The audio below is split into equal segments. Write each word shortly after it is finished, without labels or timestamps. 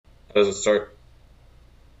How does it start?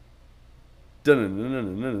 Oh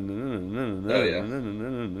Oh yeah.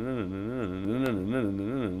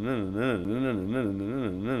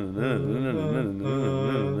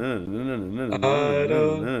 I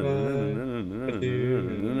don't mind if you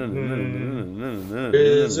there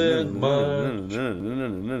isn't much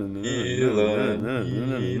feel I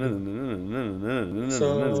need. It's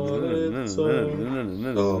all the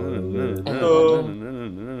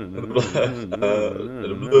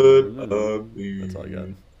blood of That's all I got.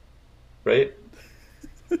 me. Right?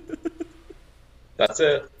 That's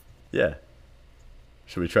it. Yeah.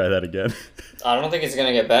 Should we try that again? I don't think it's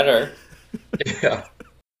gonna get better. Yeah.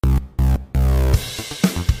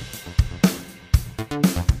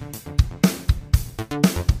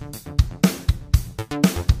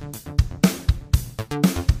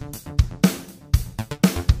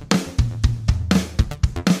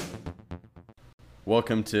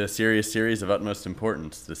 Welcome to a serious series of utmost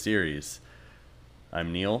importance, the series.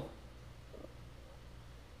 I'm Neil.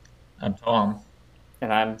 I'm Tom.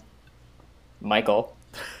 And I'm Michael.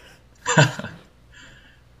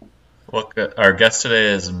 Look, our guest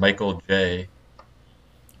today is Michael J.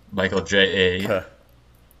 Michael J. A.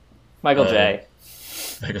 Michael J.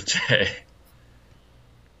 Michael J.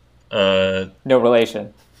 No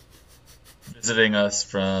relation. Visiting us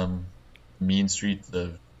from mean streets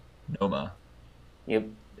of Noma, Yep.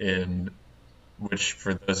 in which,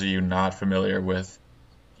 for those of you not familiar with,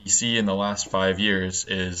 DC in the last 5 years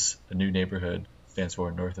is a new neighborhood. Stands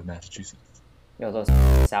for North of Massachusetts. Yo, those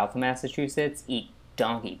south of Massachusetts eat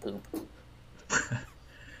donkey poop.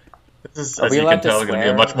 This is, Are as we you allowed can to tell, going to be a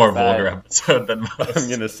swear? much more Is that- vulgar episode than I'm most.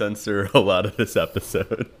 going to censor a lot of this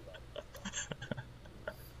episode.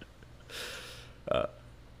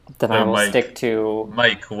 Then I will Mike. stick to.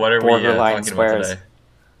 Mike, what are we Borderline talking swears. about today?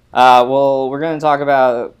 Well, we're gonna talk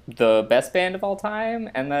about the best band of all time,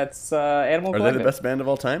 and that's Animal Are they Collective. the best band of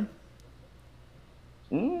all time?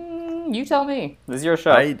 You tell me. This is your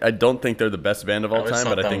show. I don't think they're the best band of I all always time, thought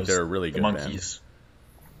but I that think was they're a really the good band. Monkees.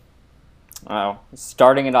 Oh,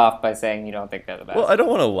 starting it off by saying you don't think they're the best. Well, I don't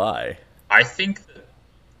want to lie. I think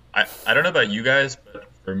that, I don't know about you guys, but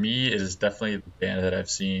for me, it is definitely the band that I've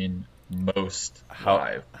seen most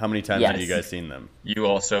live. How many times Yes. have you guys seen them? You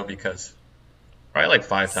also, because probably like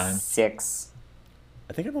 5 times. 6.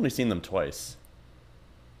 I think I've only seen them twice.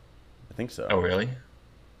 I think so. Oh, really?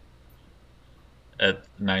 At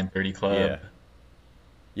 9:30 Club. Yeah.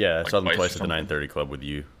 Yeah, I Like saw them twice twice or at the something. 9:30 Club with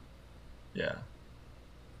you. Yeah.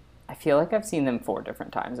 I feel like I've seen them 4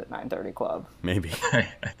 different times at 9:30 Club. Maybe. I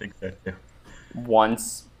think so too.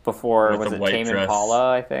 Once before, With was the it white Tame dress.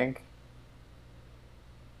 Impala, I think?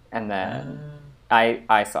 And then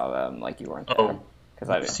I saw them like you weren't there. Oh, Because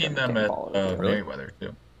I I've didn't seen think them Tame at Impala was there. Really? Merriweather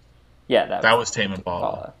too. Yeah, That was Tame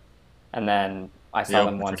Impala. And then I They saw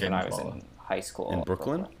them opened for once when Tame I was Impala. in high school. In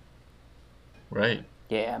Brooklyn? Right.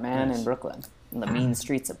 Yeah, man, Nice. in Brooklyn. In the mean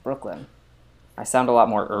streets of Brooklyn. I sound a lot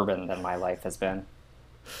more urban than my life has been.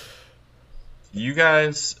 You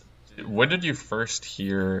guys, when did you first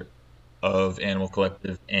hear of Animal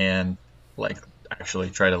Collective and like actually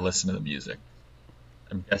try to listen to the music?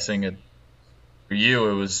 I'm guessing it for you.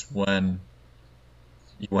 It was when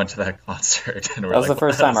you went to that concert and were That was like, the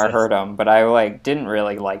first "What time is I this?" heard them, but I like didn't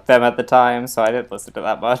really like them at the time, so I didn't listen to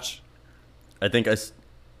that much. I think I Not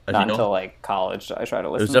think until like college I tried to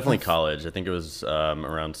it listen. was to definitely them. college. I think it was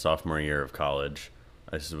around sophomore year of college.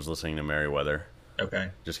 I just was listening to Merriweather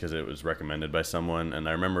Okay. just because it was recommended by someone, and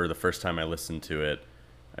I remember the first time I listened to it,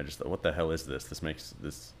 I just thought, "What the hell is this? This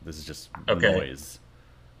is just Okay. noise."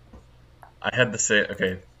 I had the same.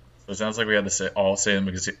 Okay, so it sounds like we had the all same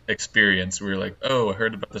experience. We were like, "Oh, I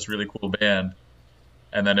heard about this really cool band,"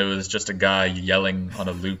 and then it was just a guy yelling on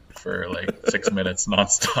a loop for like 6 minutes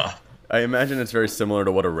nonstop. I imagine it's very similar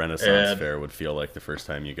to what a Renaissance And- fair would feel like the first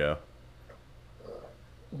time you go.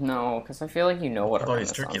 No, because I feel like you know what a Oh,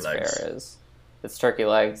 it's turkey Renaissance legs. fair is. It's turkey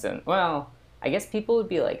legs, and well, I guess people would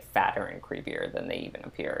be like fatter and creepier than they even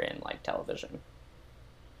appear in like television.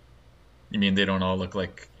 You mean they don't all look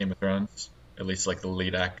like Game of Thrones? At least like the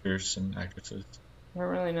lead actors and actresses. I don't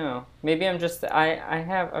really know. Maybe I'm just I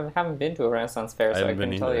haven't been to a Renaissance fair, I so I haven't been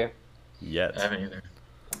couldn't tell either. you. Yet. I haven't either.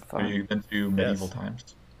 Fuck. Have you been to medieval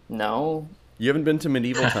times? No, You haven't been to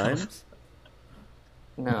medieval times?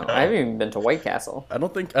 no, I haven't even been to White Castle. I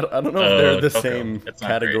don't know if they're the Coco. same It's not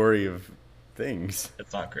category of things.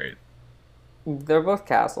 It's not great. They're both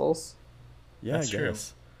castles. Yeah, That's I true.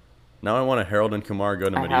 guess. Now I want to Harold and Kumar go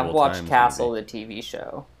to I medieval have watched times Castle, movie. the TV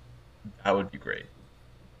show, That would be great.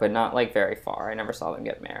 but not like very far. I never saw them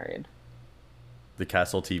get married. The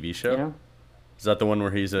Castle TV show? You know? Is that the one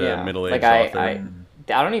where he's a Yeah, middle-aged like author?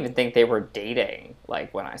 I don't even think they were dating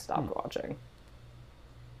like when I stopped watching.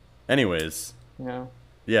 Anyways, You know?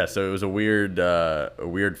 yeah, so it was a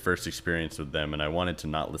weird first experience with them, and I wanted to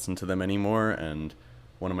not listen to them anymore. And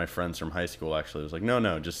one of my friends from high school actually was like,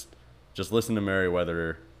 "No, just listen to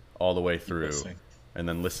Merriweather all the way through, Listening. and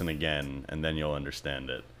then listen again, and then you'll understand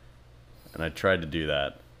it." And I tried to do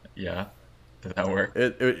that. Yeah. Did that work?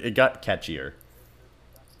 It got catchier.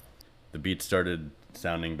 The beat started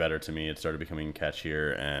sounding better to me. It started becoming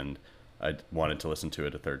catchier, and I wanted to listen to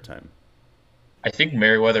it a third time. I think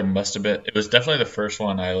Merriweather must have been. It was definitely the first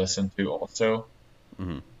one I listened to, also.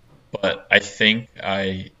 Mm-hmm. But I think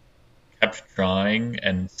I kept trying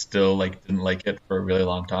and still like didn't like it for a really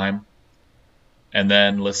long time, and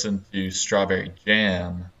then listened to Strawberry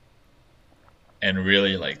Jam, and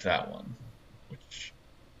really liked that one, which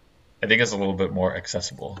I think is a little bit more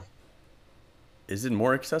accessible. Is it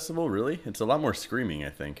more accessible, really? It's a lot more screaming, I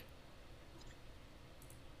think.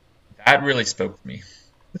 That really spoke to me.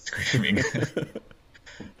 The screaming.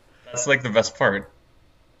 That's like the best part,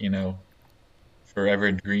 you know. Forever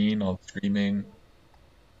and Green, all the screaming.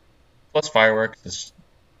 Plus Fireworks is,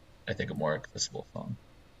 I think, a more accessible song.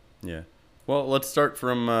 Yeah. Well, let's start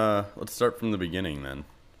from the beginning then.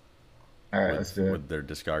 All right, let's do it. With their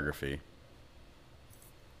discography.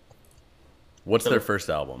 What's So- their first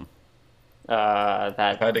album?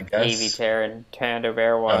 That If I had to guess- Avey Tare and Panda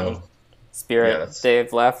Bear one. Oh, Spirit, yeah, that's-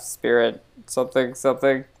 Dave left. Spirit, something.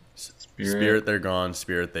 Spirit, They're Gone.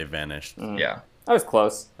 Spirit, They Vanished. Yeah. I was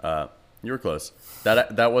close. You were close.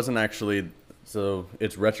 That wasn't actually. So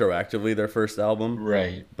it's retroactively their first album,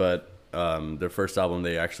 Right. but their first album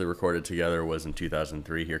they actually recorded together was in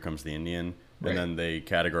 2003. Here Comes the Indian, Right. and then they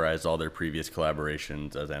categorized all their previous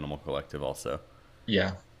collaborations as Animal Collective also.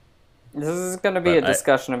 Yeah. This is going to be But a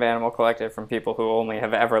discussion of Animal Collective from people who only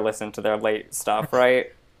have ever listened to their late stuff,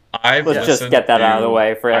 right? I've Let's just listened get that out of the to-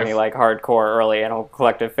 way for any I've- like hardcore early Animal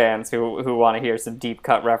Collective fans who want to hear some deep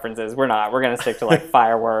cut references. We're not. We're going to stick to like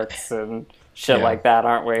Fireworks and shit Yeah. like that,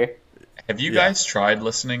 aren't we? Have you Yeah. guys tried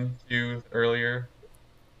listening to earlier?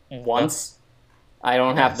 Once. I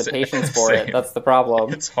don't have the Same. patience for it. Same. That's the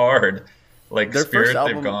problem. It's hard. Like Their Spirit, first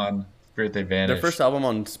They've album- Gone. Spirit, They Their Vanished. first album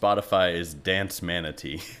on Spotify is Dance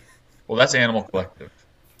Manatee. Well, that's Animal Collective.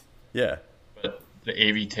 Yeah. But the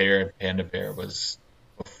Avey Tare and Panda Bear was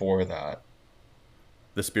before that.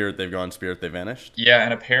 The Spirit They've Gone, Spirit They Vanished. Yeah,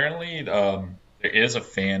 and apparently there is a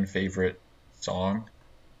fan favorite song.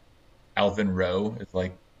 Alvin Rowe is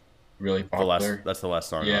like really popular. That's the last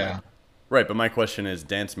song. on Yeah. it. Right, but my question is,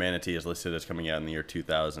 Dance Manatee is listed as coming out in the year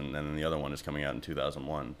 2000, and then the other one is coming out in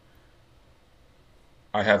 2001.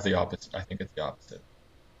 I have the opposite. I think it's the opposite.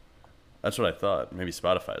 That's what I thought. Maybe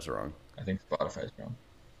Spotify's wrong. I think Spotify's wrong.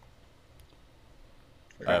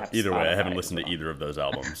 Perhaps Either way, I Spotify haven't is listened to wrong. either of those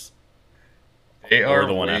albums. They are Or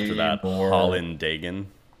the one way after that, more... Holland Dagan.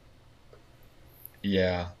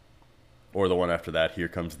 Yeah. Or the one after that, Here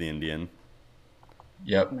Comes the Indian.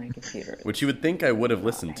 Yep. My computer. Which you would think I would have not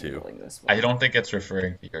listened to. handling this well. I don't think it's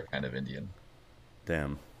referring to Your Kind of Indian.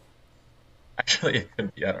 Damn. Actually, it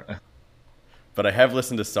could be. I don't know. But I have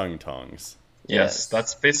listened to Sung Tongs. Yes,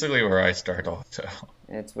 that's basically where I start also.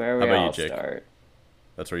 It's where we How about you, all Jake? start.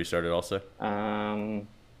 That's where you started also? Let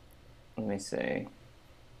me see.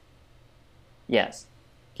 Yes.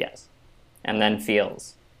 And then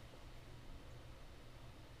Feels.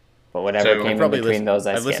 But whatever So- came in between those,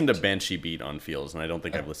 I I've listened to skipped. Banshee Beat on Feels, and I don't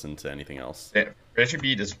think I've listened to anything else. Reggie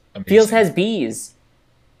Beat is amazing. Feels has bees.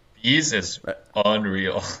 Bees is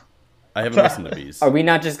unreal. I haven't listened to Bees. Are we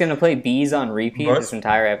not just gonna play bees on repeat Most- this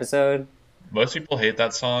entire episode? Most people hate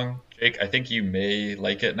that song. Jake, I think you may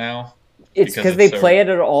like it now. It's Because because they it's so- play it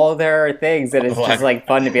at all their things, and it's Oh, just I- like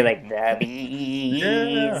fun to be like the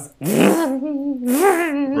bees.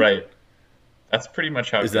 Right. That's pretty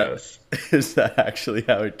much how it Is that goes. is that actually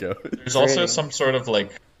how it goes? There's also Pretty. some sort of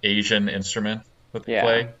like Asian instrument that they Yeah.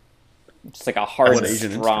 play. Just like a hard What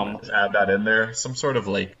Asian strum. instrument? Just add that in there. Some sort of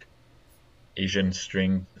like Asian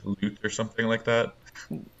stringed lute or something like that.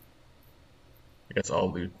 I guess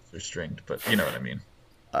all lutes are stringed, but you know what I mean.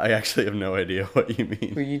 I actually have no idea what you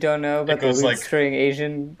mean. You don't know about It the goes lute like- string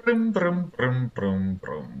Asian. Brum, brum, brum, brum,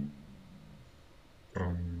 brum,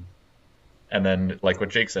 brum. And then, like what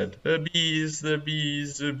Jake said, the bees, the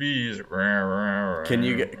bees, the bees.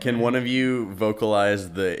 Can one of you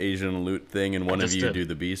vocalize the Asian lute thing, and one of just you did. do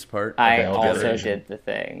the Bees part? I I'll do the also Asian. did the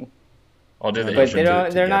thing, I'll do the but Asian. they do don't.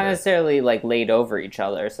 it They're not together. necessarily like laid over each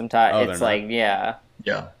other. Sometimes Oh, it's they're like not? yeah.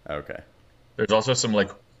 Yeah. Okay. There's also some like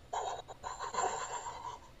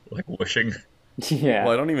whooshing. Yeah.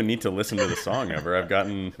 Well, I don't even need to listen to the song ever. I've You got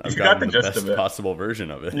the gotten the gist of best it. possible version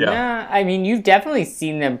of it. Yeah. Nah, I mean, you've definitely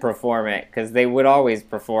seen them perform it because they would always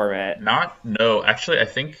perform it. Not, no, actually, I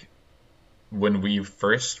think when we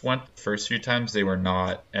first went the first few times, they were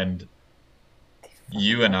not. And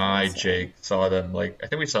you and I, Jake, saw them like, I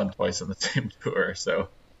think we saw them twice on the same tour. So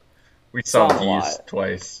we Saw saw them a Bees lot.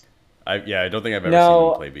 twice. I don't think I've ever seen them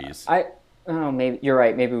No, play Bees. oh, maybe you're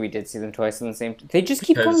right. Maybe we did see them twice in the same. They just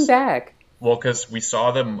keep coming Because, back. well, because we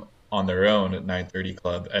saw them on their own at 9:30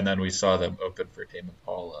 Club, and then we saw them open for Tame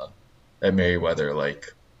Impala at Merriweather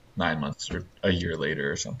like 9 months or a year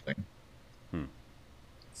later or something.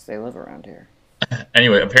 They live around here.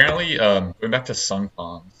 Anyway, apparently, going back to Sung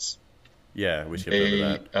Songs, Yeah, we skipped over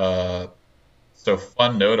they that. so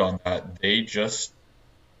fun note on that, they just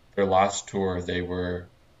their last tour they were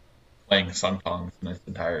playing Sung Songs in its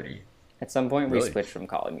entirety. At some point, we Really? switched from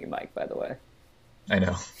calling you Mike, by the way. I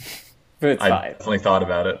know. But it's I fine. definitely thought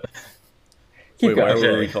about it. Keep Wait, why going.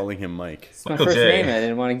 were we Jay. calling him Mike? It's my Michael first J. name. I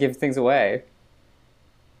didn't want to give things away.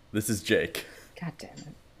 This is Jake. God damn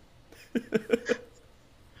it.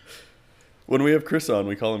 When we have Chris on,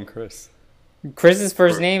 we call him Chris. Chris's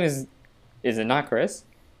first name is it not Chris?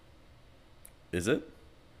 Is it?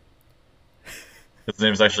 His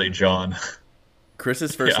name's actually John.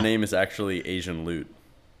 Chris's first Yeah. name is actually Asian Loot.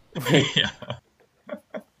 Yeah.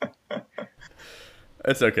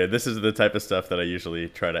 It's okay. This is the type of stuff that I usually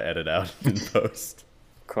try to edit out in post.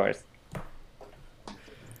 Of course.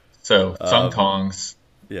 So Sung Songs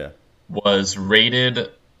Yeah. was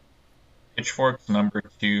rated Pitchfork's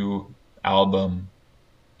 #2 album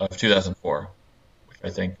of 2004, which I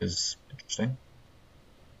think is interesting.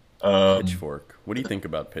 Pitchfork. What do you think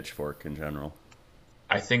about Pitchfork in general?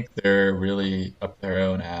 I think they're really up their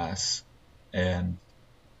own ass, and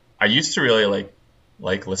I used to really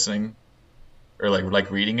like listening or like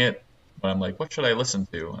reading it, but I'm like, what should I listen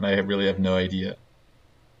to? And I really have no idea.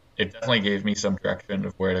 It definitely gave me some direction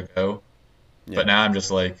of where to go, Yeah. but now I'm just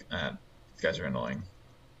like, these guys are annoying.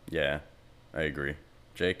 Yeah, I agree.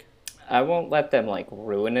 Jake? I won't let them like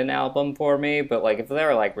ruin an album for me, but like if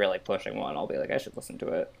they're like really pushing one, I'll be like, I should listen to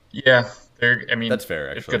it. Yeah, they're. I mean, That's fair,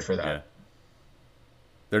 actually. It's good for that. Yeah.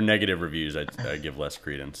 Their negative reviews, I give less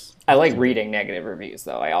credence. I like reading negative reviews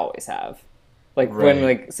though. I always have. Like when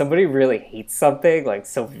Right. like somebody really hates something like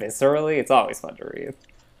so viscerally, it's always fun to read.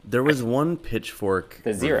 There was one Pitchfork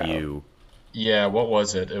The Zero. review. Yeah, what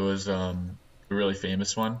was it? It was a really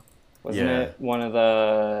famous one. Wasn't Yeah. it one of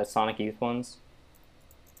the Sonic Youth ones?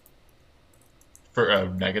 For a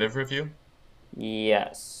negative review?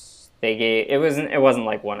 Yes. They gave it wasn't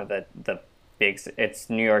like one of the big it's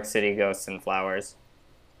New York City Ghosts and Flowers.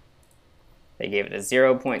 They gave it a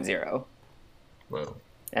 0.0. Whoa.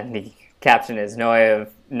 And the caption is, no, I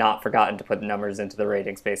have not forgotten to put the numbers into the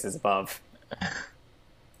rating spaces above.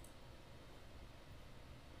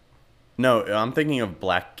 No, I'm thinking of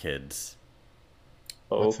Black Kids.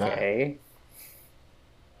 What's that? Okay.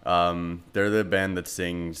 They're the band that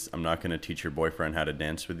sings "I'm Not Gonna Teach Your Boyfriend How to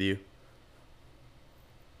Dance with You."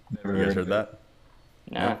 Never You guys of heard it. that?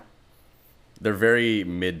 No. They're very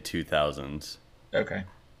mid 2000s, Okay.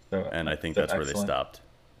 So, and I think so that's where they excellent. stopped.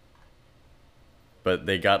 But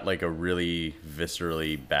they got like a really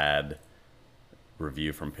viscerally bad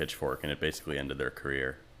review from Pitchfork, and it basically ended their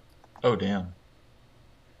career. Oh, damn.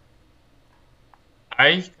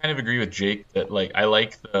 I kind of agree with Jake that like I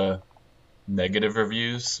like the negative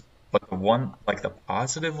reviews, but the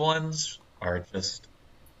positive ones are just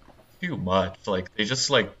too much. Like they just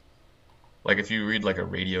like if you read like a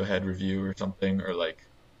Radiohead review or something, or like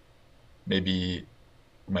maybe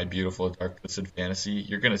My Beautiful Dark Twisted Fantasy,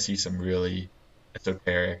 you're gonna see some really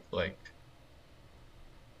esoteric, like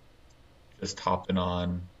just hopping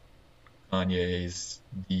on Kanye's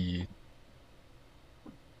D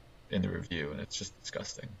in the review, and it's just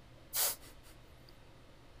disgusting.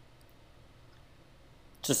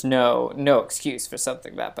 Just no excuse for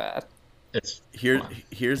something that bad. It's Here, fun.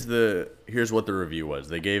 here's what the review was.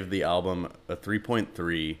 They gave the album a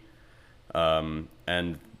 3.3,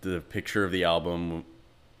 and the picture of the album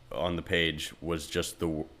on the page was just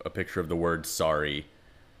a picture of the word "sorry,"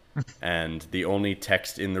 and the only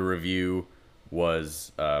text in the review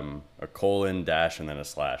was a colon, dash, and then a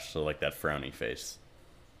slash. So like that frowny face.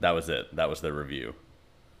 That was it. That was the review.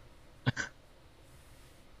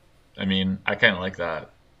 I mean, I kind of like that.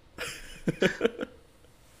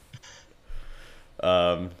 What's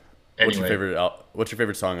your Anyway, favorite? What's your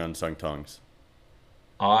favorite song on Sung Tongs?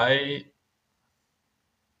 my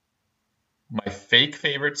fake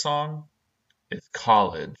favorite song is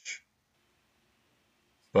College,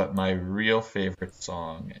 but my real favorite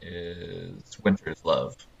song is Winter's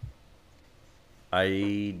Love.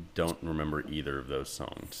 I don't remember either of those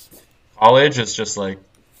songs. College is just like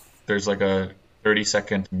there's like a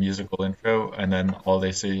 30-second musical intro, and then all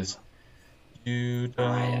they say is, "You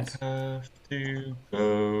don't yes. have to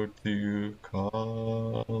go to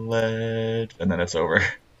college," and then it's over.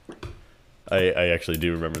 I actually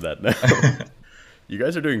do remember that now. You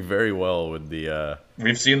guys are doing very well with the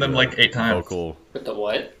We've seen them like 8 times. vocal With the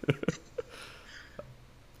what?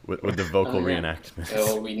 with the vocal Oh, yeah. reenactment.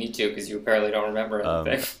 Oh, we need to because you apparently don't remember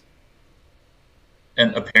anything.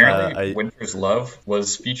 And apparently, I- Winter's Love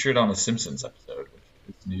was featured on a Simpsons episode,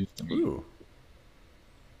 which is news to me. Ooh.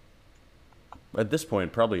 At this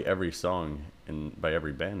point, probably every song by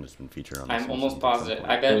every band has been featured on. The I'm almost Simpsons at some positive.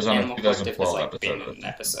 point. I It bet was on a Animal Collective has 2012 like been episode, in an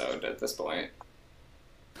episode at this point.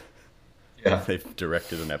 Yeah, They've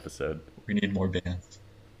directed an episode. we need more bands.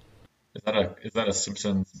 Is that a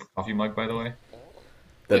Simpsons coffee mug, by the way?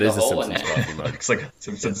 That With is a a hole in Simpsons it. coffee mug. Looks like a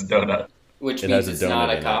Simpsons donut. Which It means has a it's not donut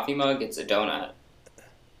a in it. coffee mug, it's a donut.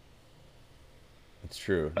 It's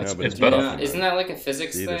true. That's- No, but it's it's both. a No, coffee mug. isn't that like a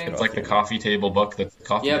physics It's either thing? It's like the coffee table book that's a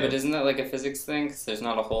coffee Yeah, mug. but isn't that like a physics thing? 'Cause there's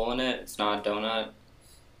not a hole in it. It's not a donut.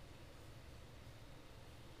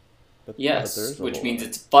 But Yes, there is a which hole means in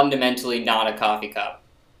it. it's fundamentally not a coffee cup.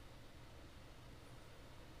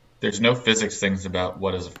 There's no physics things about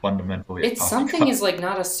what is fundamentally a It's coffee something cup. is like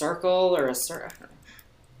not a circle or a circle.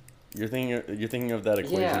 You're thinking of that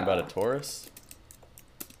equation Yeah. about a torus?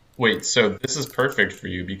 Wait, so this is perfect for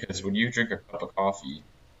you because when you drink a cup of coffee,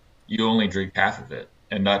 you only drink half of it,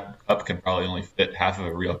 and that cup can probably only fit half of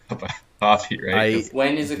a real cup of coffee, right? 'Cause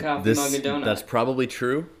When is a coffee mug a donut? That's probably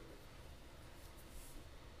true.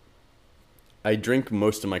 I drink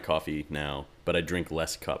most of my coffee now, but I drink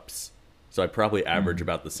less cups. So I probably average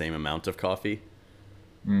about the same amount of coffee.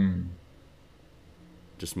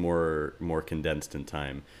 Just more condensed in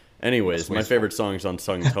time. Anyways, That's my wasteful. favorite songs on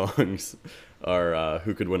Sung Tongs are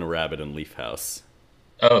Who Could Win a Rabbit and Leaf House.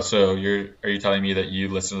 Oh, so are you telling me that you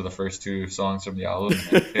listened to the first 2 songs from the album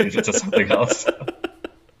and changed it to something else?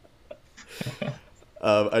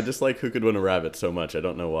 I just like Who Could Win a Rabbit so much. I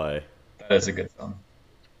don't know why. That is a good song.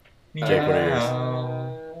 Jake, what are yours?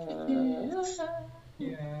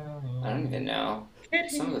 I don't even know.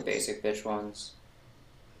 Some of the basic bitch ones.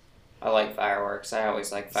 I like fireworks. I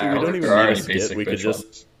always like See, we don't fireworks. even There are need a any skit. basic We could bitch just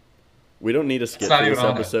ones. we don't need a skit not for even this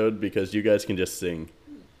on it. episode because you guys can just sing.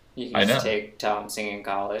 You I can just know. take Tom singing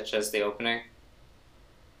college as the opening.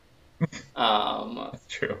 That's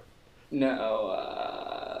true.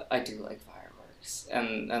 No, I do like fireworks,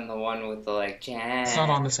 and the one with the like jazz. It's not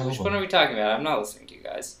on this Which album. one are we talking about? I'm not listening to you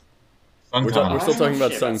guys. Sun We're still Tongs. I don't talking know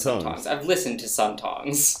about shit Sung Sun Tongs. I've listened to Sun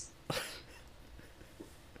Tongs.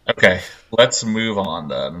 Okay, let's move on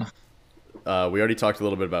then. We already talked a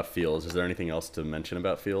little bit about Feels. Is there anything else to mention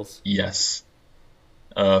about Feels? Yes.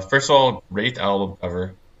 First of all, great album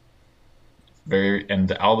cover. And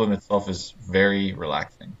the album itself is very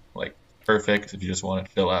relaxing. Like perfect if you just want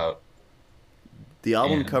to chill out. The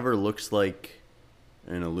album And- cover looks like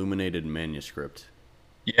an illuminated manuscript.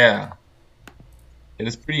 Yeah. It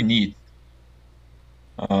is pretty neat.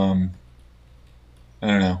 I don't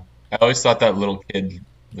know. I always thought that little kid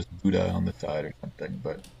was Buddha on the side or something,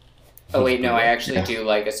 but Oh wait, no, I actually Yeah. do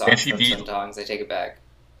like a song Banshee from Beat. Sun Tongs. I take it back.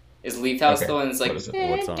 Is Leaf House Okay, the one that's like? what is it?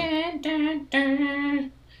 What song?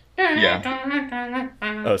 Yeah.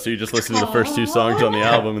 Oh, so you just listened to the first 2 songs on the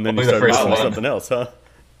album and then you Only the started first listening to one. something else, huh?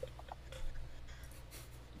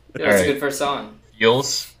 That's a Alright. good first song.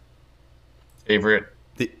 Feels favorite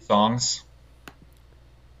The- songs.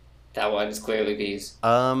 That one is clearly Bees.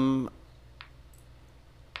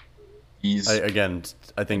 These I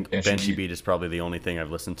think Banshee Banshee Beat. Beat is probably the only thing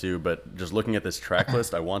I've listened to, but just looking at this track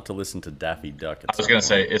list, I want to listen to Daffy Duck. I was gonna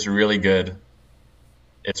say it's really good.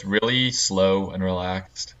 It's really slow and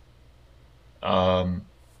relaxed. And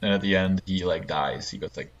at the end, he like dies. He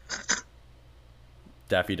goes like,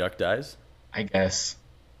 Daffy Duck dies, I guess,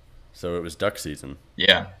 so it was duck season.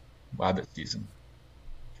 yeah, Wabbit season.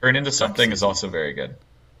 Turn into something is season. also very good.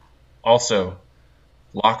 Also,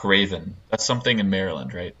 Loch Raven. That's something in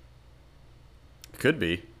Maryland, right? Could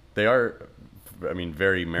be. They are, I mean,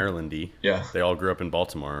 very Maryland-y. Yeah, They all grew up in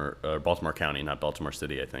Baltimore, Baltimore County, not Baltimore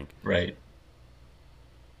City, I think. right.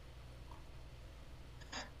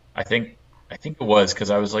 I think it was because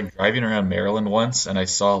I was like driving around Maryland once and I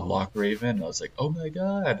saw Loch Raven. And I was like, oh my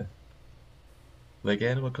god, like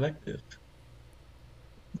Animal Collective.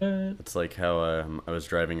 But It's like how I was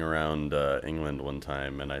driving around England one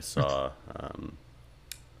time and I saw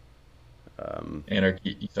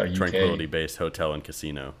Anarchy, you saw UK. Tranquility-based hotel and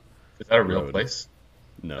casino. Is that a real Road. place?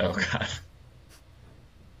 No. Oh god.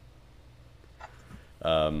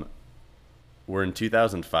 we're in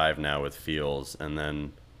 2005 now with Feels, and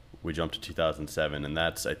then we jumped to 2007, and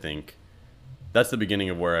that's, I think, that's the beginning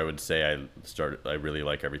of where I would say I really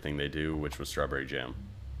like everything they do, which was Strawberry Jam.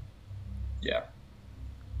 Yeah.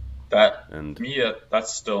 That And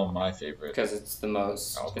that's still my favorite. Because it's the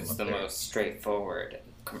most album it's of the theirs. most straightforward and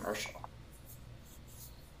commercial.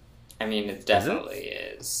 I mean, it definitely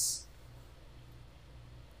is.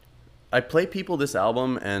 I play people this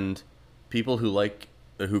album, and people who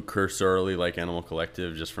cursorily like Animal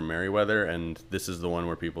Collective just from Merriweather, and this is the one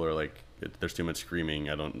where people are like, there's too much screaming.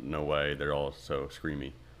 I don't know why they're all so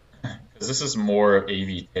screamy. Because this is more of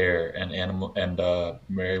AV Tear, and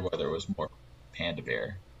Merriweather was more Panda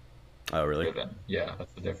Bear Oh, really? driven. Yeah,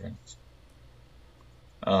 that's the difference.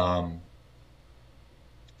 I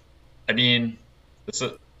mean, this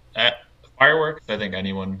is, Fireworks, I think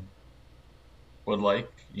anyone would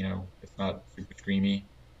like. You know, it's not super screamy.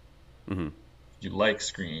 Hmm. If you like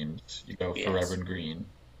screams, you go for Yes. Reverend Green,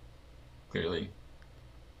 clearly.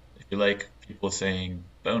 If you like people saying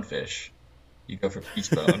bonefish, you go for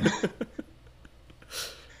Peachbone.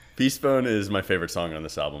 Peacebone is my favorite song on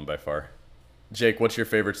this album by far. Jake, what's your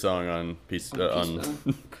favorite song on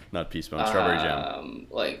Peacebone? not Peacebone, Strawberry Jam?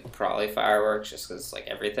 Like probably Fireworks, just because like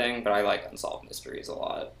everything. But I like Unsolved Mysteries a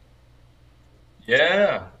lot.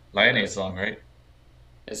 Yeah, Lion Aid song, right?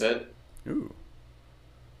 Is it? Ooh.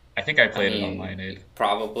 I think I I played it on mean, Lion Aid.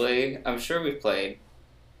 probably. I'm sure we've played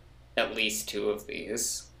at least 2 of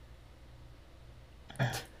these.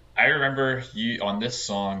 I remember you on this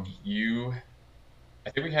song. I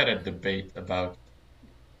think we had a debate about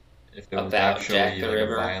if it was About actually Jack the like a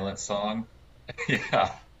Ripper? violent song.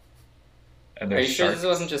 Yeah. And Are there's you sure this sharks.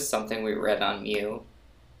 wasn't just something we read on Mew?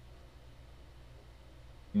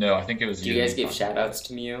 No, I think it was Do you guys give talking shout about outs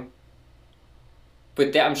to Mew?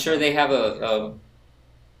 But I'm sure they have a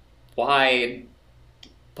wide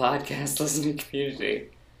podcast listening community.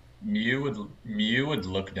 it. Mew would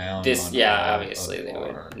look down This, on yeah, all obviously of they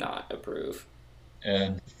our- would not approve.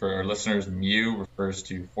 And for our listeners, Mew refers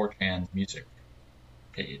to 4chan's music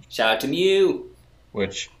page, Shout out to Mew,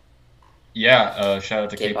 which, shout out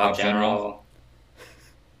to K-pop K-pop General,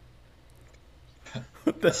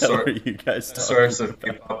 What the hell Sor- are you guys a talking source of about?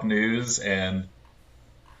 K-pop news and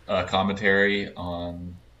commentary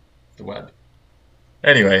on the web.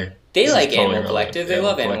 Anyway, they this is like totally Animal irrelevant. Collective. They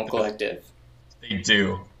love Animal Collective. They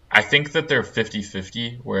do. I think that they're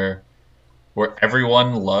 50-50, where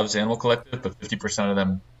everyone loves Animal Collective, but 50% of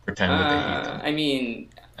them pretend that they hate them, I mean,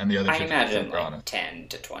 and the other I 50% imagine are like honest. 10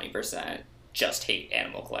 to 20% just hate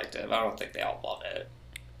Animal Collective. I don't think they all love it.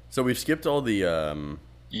 So we've skipped all the EPs.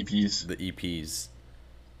 EPs.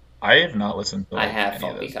 I have not listened to I like, have any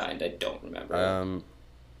Fall of Be those. Kind. I don't remember.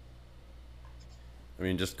 I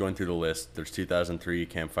mean, just going through the list, there's 2003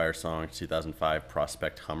 Campfire Songs, 2005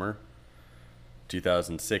 Prospect Hummer,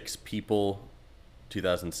 2006 People,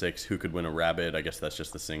 2006 Who Could Win a Rabbit. I guess that's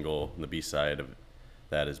just the single. And the B-side of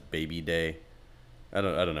that is Baby Day. I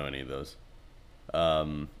don't know any of those.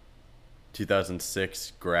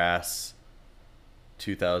 2006 Grass.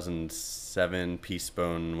 2007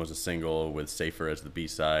 Peacebone was a single with Safer as the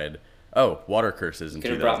B-side. Oh, Water Curses in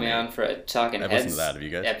Could have brought me 2008. on for a Talking I've Heads listened to that. Have you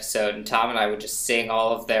guys? episode, and Tom and I would just sing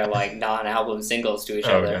all of their like non-album singles to each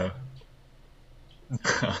Oh other.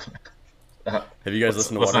 no. Have you guys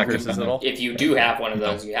listened to let's Water not get Curses into at all? If you do have one of No.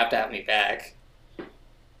 those, you have to have me back.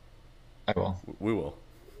 I will. We will.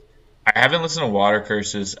 I haven't listened to Water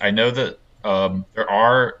Curses. I know that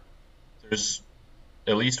there's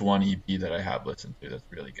at least one EP that I have listened to that's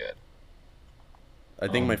really good. I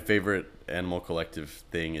think my favorite Animal Collective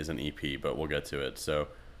thing is an EP, but we'll get to it. So,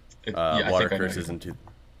 I Water think I know Curses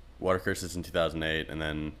Water Curses in 2008, and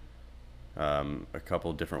then a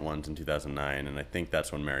couple different ones in 2009, and I think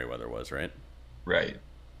that's when Merriweather was, right? Right.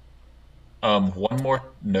 One more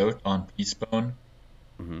note on Peacebone.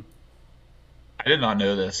 Mhm. I did not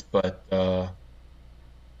know this, but the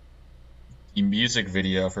music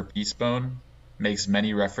video for Peacebone makes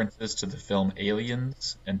many references to the film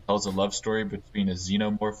Aliens and tells a love story between a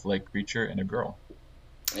xenomorph-like creature and a girl.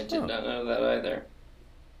 I did not know that either.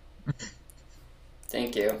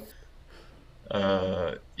 Thank you.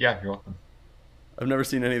 Yeah, you're welcome. I've never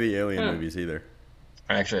seen any of the Alien Huh. movies either.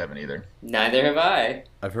 I actually haven't either. Neither have I.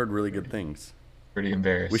 I've heard really good things. Pretty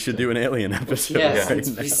embarrassed. We should do an Alien episode Yeah, right since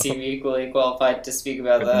now. we seem equally qualified to speak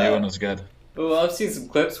about But the new one that. was good. Well, I've seen some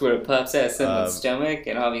clips where it pops out someone's Um, stomach,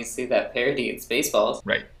 and obviously that parody in Spaceballs.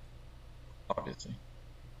 Right. Obviously.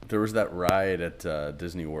 There was that ride at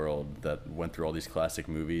Disney World that went through all these classic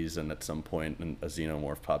movies, and at some point, a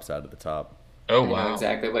xenomorph pops out at the top. Oh, I know wow.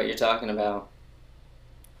 exactly what you're talking about.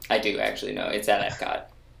 I do actually know. It's at Epcot.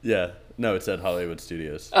 Yeah, no, it's at Hollywood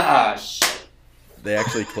Studios. Ah, shit. They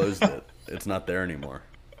actually closed it. It's not there anymore.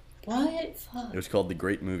 What? Fuck. It was called the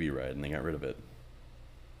Great Movie Ride, and they got rid of it.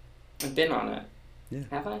 I've been on it. Yeah.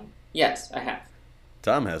 Have I? Yes, I have.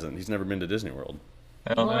 Tom hasn't. He's never been to Disney World.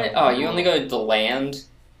 I don't What? know. Oh, you only go to the land?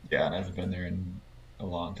 Yeah, and I haven't been there in a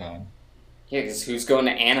long time. Yeah, because who's going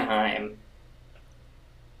to Anaheim?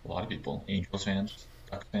 A lot of people. Angels fans,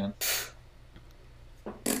 Ducks fans.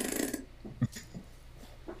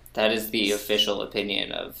 That is the official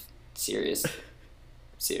opinion of Serious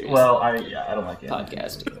I don't like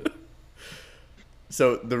podcast.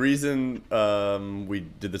 So the reason we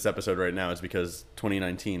did this episode right now is because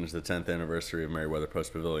 2019 is the 10th anniversary of Merriweather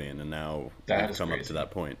Post Pavilion, and now That we've is come up crazy. to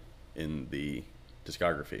that point in the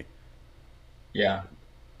discography. Yeah.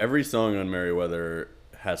 Every song on Merriweather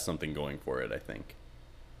has something going for it, I think,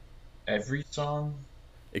 Every song.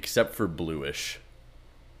 except for Bluish.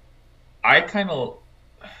 I kind of.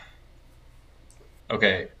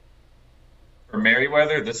 Okay. For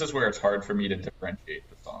Merriweather, this is where it's hard for me to differentiate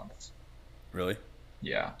the songs. Really?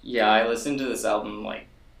 Yeah. Yeah, I listened to this album like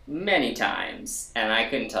many times, and I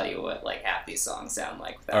couldn't tell you what like half these songs sound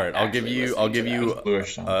like. without All right, I'll give actually you listening to them.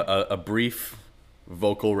 Bluish song. a brief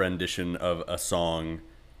vocal rendition of a song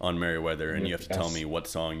on Merriweather, and you have to tell me what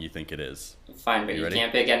song you think it is. Fine, but You you ready?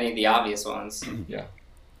 can't pick any of the obvious ones. Yeah.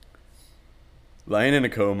 Lying in a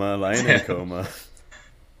coma, lying in a coma.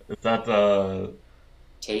 Is that the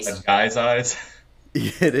Taste. Guy's Eyes?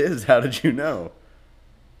 It is. How did you know?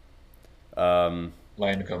 Lion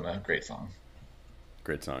Tacoma, great song.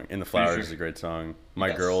 Great song. In the Flowers sure? is a great song. My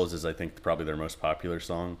Yes. Girls is, I think, probably their most popular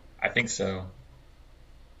song. I think so.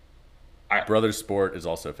 Brothers Sport is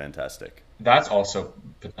also fantastic. That's also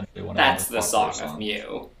potentially one of That's the the most song popular of songs.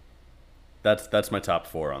 Mew. That's my top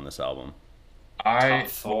 4 on this album. What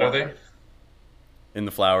four. are they? In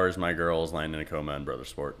the Flowers, My Girls, Lying in a Coma, and Brothers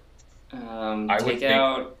Sport. I would Take think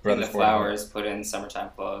out In Brothers the Sport Flowers, put in Summertime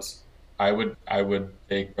Clothes. I would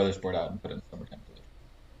take Brothers Sport out and put in Summertime Clothes.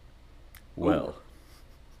 Well,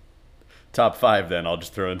 top 5 then. I'll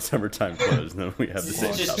just throw in Summertime Clothes, and then we have the This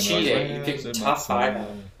same is just top five. cheating. You picked top 5.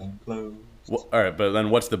 Well, all right, but then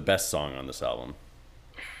what's the best song on this album?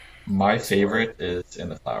 My favorite is In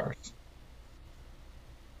the Flowers.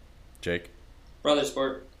 Jake? Brother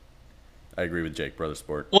Sport. I agree with Jake. Brothers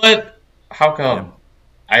Sport. What? How come? Yeah.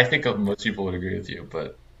 I think most people would agree with you,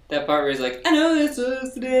 but That part where he's like, I know it's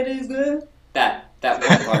us, that is good. That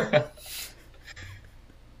one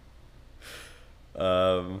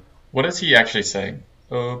part. what is he actually saying?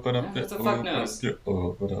 Open up Who the fuck knows?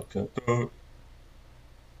 Open up the door.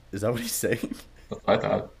 Is that what he's saying? That's what I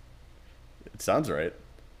thought. It sounds right.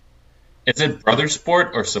 Is it Brother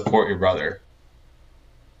Sport or Support Your Brother?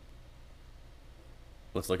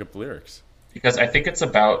 Let's look up the lyrics. Because I think it's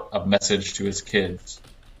about a message to his kids.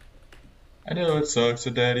 I know it sucks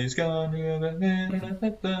that daddy's gone.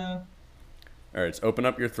 All right, it's open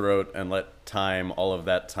up your throat and let time, all of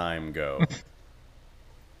that time go.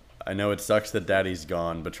 I know it sucks that daddy's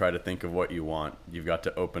gone, but try to think of what you want. You've got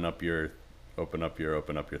to open up your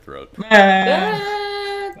throat.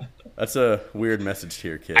 That's a weird message to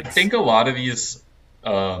your kids. I think a lot of these,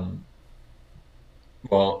 well,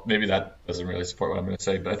 maybe that doesn't really support what I'm going to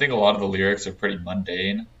say, but I think a lot of the lyrics are pretty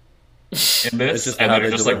mundane in It's this, just and how they're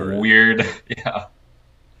they just like deliver it. weird. Yeah.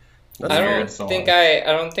 That's I weird don't songs. think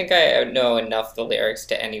I know enough the lyrics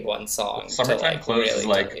to any one song Summertime to like Clothes really is tell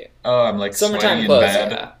like, you. oh, I'm like Summertime sweaty in Clothes,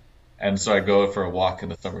 bed, yeah. and so I go for a walk in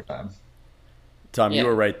the summertime. Tom, you Yeah.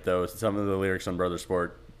 were right though. Some of the lyrics on Brother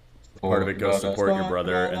Sport, part of it goes support your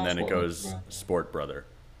brother, and then it goes sport brother.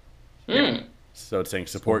 So it's saying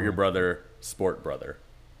support your brother, sport brother.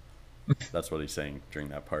 That's what he's saying during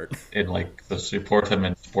that part. In like the support him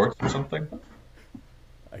in sports or something.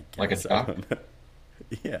 I Like a guess, I jock? don't know.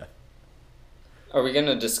 Yeah. Are we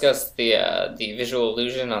gonna discuss the visual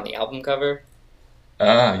illusion on the album cover?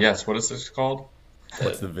 Yes. What is this called?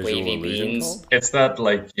 What's the visual wavy illusion beans. called? It's that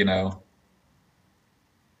like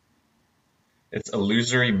it's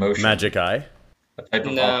illusory motion. Magic Eye. A type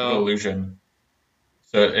of No. optical illusion.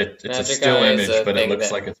 So it's a Magic still Eye is image, a but it thing looks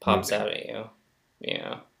that like it's pops moving. out at you.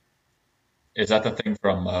 Yeah. Is that the thing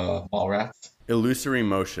from Mallrats? Illusory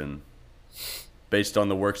motion, based on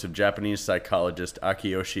the works of Japanese psychologist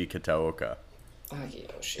Akiyoshi Kitaoka. Oh, yeah,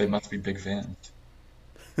 They shit. must be big fans.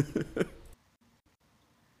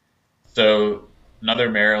 So another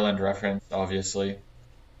Maryland reference, obviously.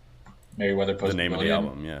 Merriweather Post The name of the Pavilion.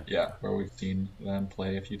 album, yeah. Yeah, where we've seen them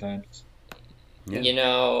play a few times. Yeah. You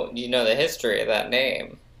know the history of that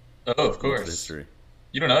name. Oh, of What's course. the history?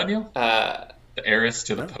 You don't know, Neil? Uh, The heiress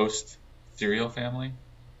to the No. Post cereal family.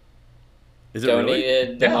 Is it really?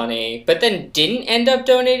 donated the Yeah. money, but then didn't end up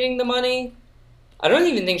donating the money. I don't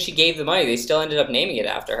even think she gave the money. They still ended up naming it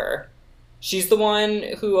after her. She's the one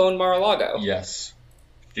who owned Mar-a-Lago. Yes.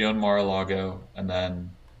 She owned Mar-a-Lago, and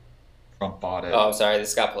then Trump bought it. Oh, I'm sorry.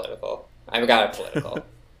 This got political. I got it political.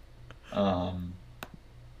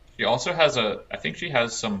 She also has I think she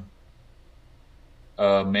has some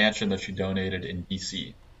mansion that she donated in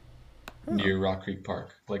D.C. near Rock Creek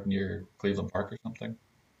Park, like near Cleveland Park or something.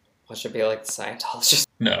 What should be like the Scientologist?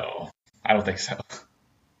 No, I don't think so.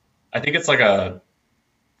 I think it's like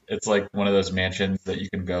one of those mansions that you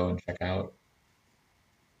can go and check out.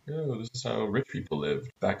 Oh, this is how rich people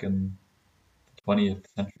lived back in the 20th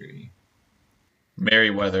century.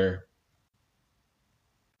 Merriweather.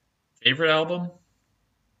 Favorite album?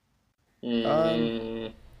 Yeah,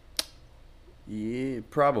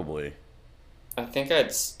 probably. I think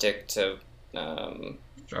I'd stick to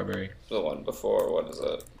Strawberry. the one before. What is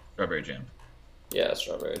it? Strawberry Jam. Yeah,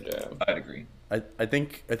 Strawberry Jam. I'd agree. I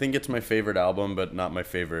think it's my favorite album, but not my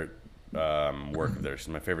favorite work of theirs.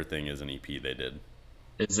 My favorite thing is an EP they did.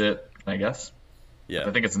 Is it? Can I guess? Yeah.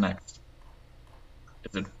 I think it's next.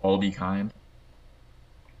 Is it All Be Kind?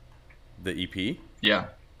 The EP? Yeah.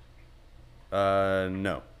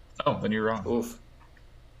 No. Oh, then you're wrong. Oof.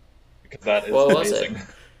 Because that is What was amazing. it?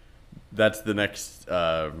 That's the next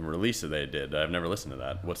release that they did. I've never listened to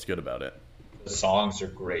that. What's good about it? The songs are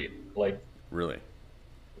great. Like, Really?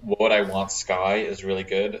 What I Want Sky is really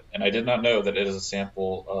good, and I did not know that it is a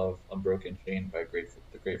sample of Unbroken Chain by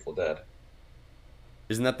the Grateful Dead.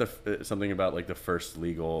 Isn't that something about like the first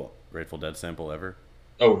legal Grateful Dead sample ever?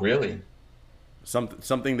 Oh, really?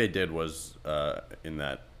 Something they did was in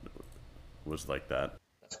that was like that.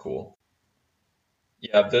 That's cool.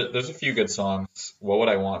 Yeah, there's a few good songs. What Would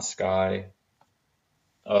I Want Sky?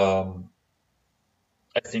 I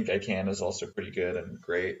Think I Can is also pretty good and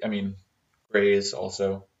great. I mean, Grays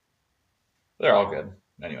also. They're all good.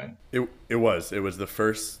 Anyway. It was the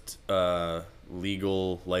first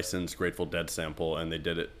legal licensed Grateful Dead sample, and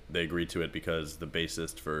they agreed to it because the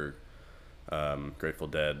bassist for Grateful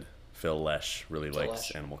Dead, Phil Lesh, really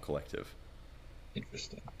likes Animal Collective.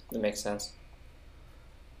 Interesting. That makes sense.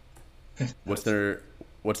 What's their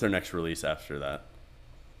next release after that?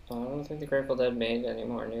 I don't think the Grateful Dead made any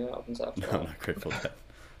more new albums after No, that. not Grateful Dead.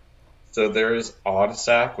 So there's Odd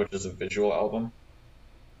Sack, which is a visual album.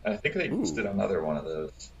 And I think they Ooh. just did another one of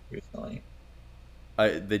those recently.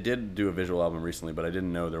 They did do a visual album recently, but I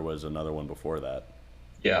didn't know there was another one before that.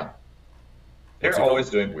 Yeah. What's They're it called? always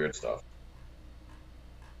doing weird stuff.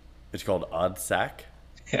 It's called Odd Sack.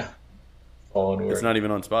 Yeah. All in It's word. not even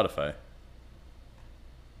on Spotify.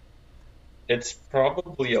 It's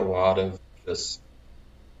probably a lot of just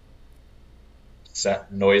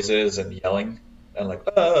set noises and yelling and like,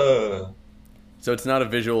 oh. So it's not a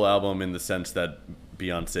visual album in the sense that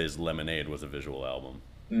Beyonce's Lemonade was a visual album.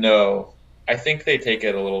 No. I think they take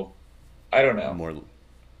it a little, I don't know. More.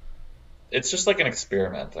 It's just like an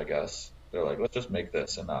experiment, I guess. They're like, let's just make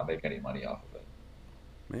this and not make any money off of it.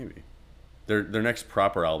 Maybe. Their next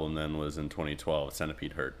proper album then was in 2012,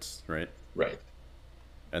 Centipede Hurts, right? Right.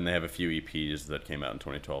 And they have a few EPs that came out in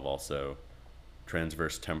 2012 also.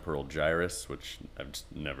 Transverse Temporal Gyrus, which I'm just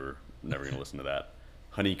never going to listen to that.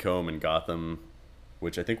 Honeycomb and Gotham,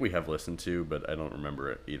 which I think we have listened to, but I don't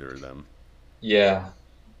remember either of them. Yeah.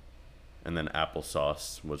 And then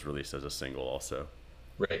Applesauce was released as a single also.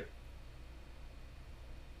 Right.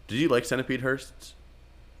 Did you like Centipede Hurts?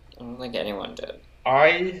 I don't think anyone did.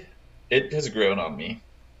 It has grown on me.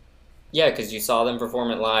 Yeah, because you saw them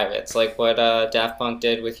perform it live. It's like what Daft Punk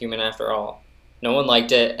did with Human After All. No one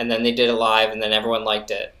liked it, and then they did it live, and then everyone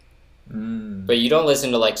liked it. But you don't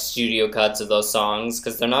listen to like studio cuts of those songs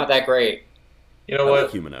because they're not that great. You know I what?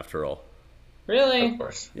 like Human After All. Really? Of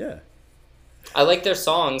course. Yeah. I like their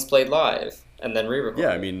songs played live and then re-recorded. Yeah,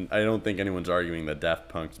 I mean, I don't think anyone's arguing that Daft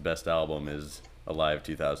Punk's best album is Alive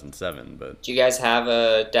 2007, but Do you guys have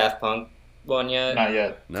a Daft Punk one yet? Not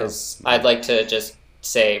yet. no. Because I'd like to just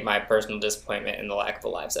say my personal disappointment in the lack of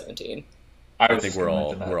Alive 17. I was think just we're gonna all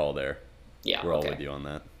mention that. we're all there. Yeah, We're all okay. with you on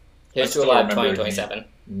that. Here's I to still Alive remember 2027.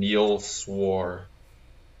 Neil swore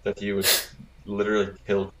that he would literally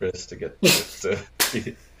kill Chris to get Chris to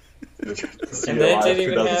see And then it Alive didn't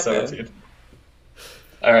even 2017.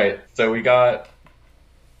 All right, so we got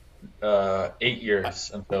 8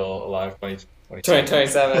 years until Alive 2027.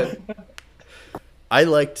 2027. I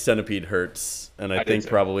liked Centipede Hurts, and I did think too.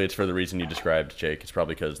 probably it's for the reason you described, Jake. It's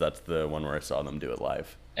probably because that's the one where I saw them do it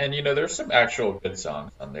live. And you know, there's some actual good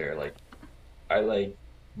songs on there. Like, I like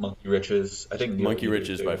Monkey Riches. I think Neil Monkey you do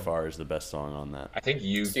Riches too. by far is the best song on that. I think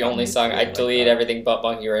you. It's the only song. I delete everything but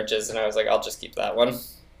Monkey Riches, and I was like, I'll just keep that one.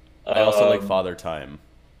 I also like Father Time.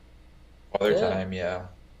 Father Yeah. Time, yeah.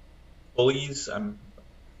 Bullies, I'm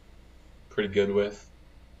pretty good with.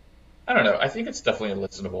 I don't know. I think it's definitely a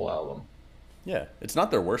listenable album. Yeah, it's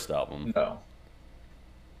not their worst album. No,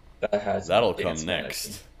 that has That'll Dance come Fantasy.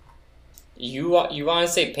 next. You want to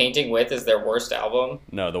say Painting With is their worst album?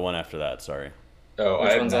 No, the one after that. Sorry. Oh,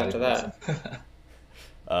 Which I one's after that?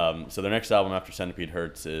 So their next album after Centipede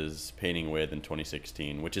Hurts is Painting With in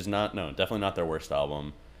 2016, which is definitely not their worst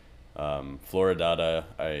album.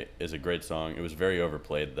 Floridata is a great song. It was very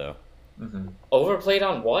overplayed though. Mm-hmm. Overplayed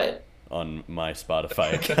on what? On my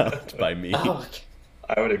Spotify account by me. Oh,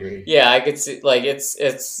 I would agree. yeah, I could see. Like it's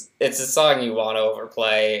a song you want to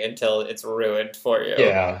overplay until it's ruined for you.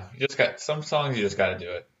 Yeah, you just got some songs. You just got to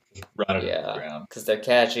do it. Just run it into the ground. Because they're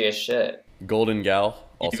catchy as shit. Golden Gal,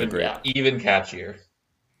 also great. Yeah. Even catchier.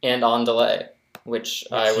 And On Delay, which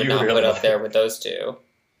I would not put up there with those two.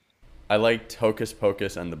 I liked Hocus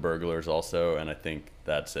Pocus and the Burglars also, and I think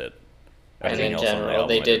that's it. And in general,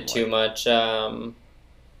 they did too much,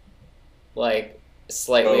 like,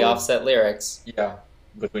 slightly offset lyrics. Yeah,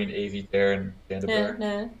 between AV Tear and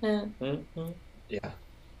Vanderbear. Yeah.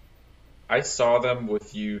 I saw them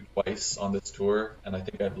with you twice on this tour, and I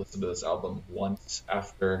think I've listened to this album once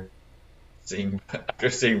after seeing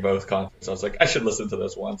both concerts. I was like, I should listen to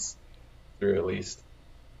this once through at least.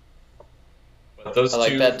 But those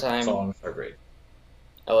two songs are great.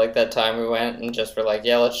 I like that time we went and just were like,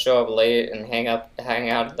 yeah, let's show up late and hang out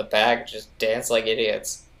in the back, just dance like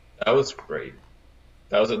idiots. That was great.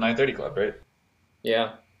 That was at 9:30 Club, right?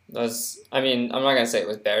 Yeah. I mean, I'm not going to say it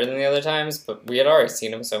was better than the other times, but we had already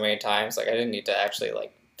seen them so many times, like, I didn't need to actually,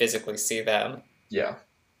 like, physically see them. Yeah.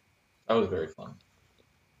 That was very fun.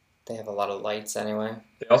 They have a lot of lights anyway.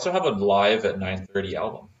 They also have a live at 9:30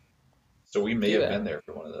 album. So we may have been there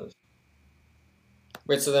for one of those.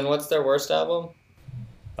 Wait, so then what's their worst album?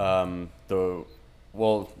 The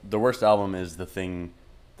worst album is the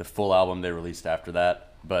full album they released after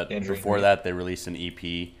that. But before that, they released an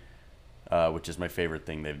EP, which is my favorite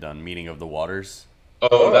thing they've done, Meeting of the Waters.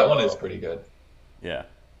 Oh, that one is pretty good. Yeah.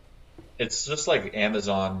 It's just like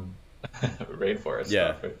Amazon rainforest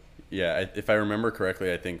stuff. Right? Yeah, if I remember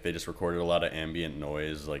correctly, I think they just recorded a lot of ambient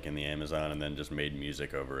noise like in the Amazon and then just made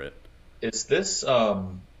music over it. Is this,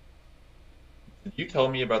 did you tell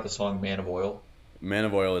me about the song Man of Oil? Man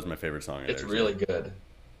of Oil is my favorite song. It's really good.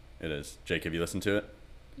 It is. Jake, have you listened to it?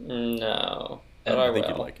 No. But I think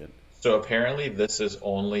you'd like it. So apparently this is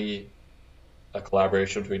only a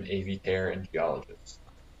collaboration between AV Tear and Geologist.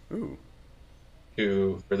 Ooh.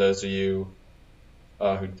 Who, for those of you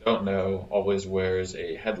who don't know, always wears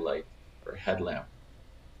a headlight or headlamp.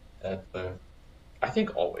 I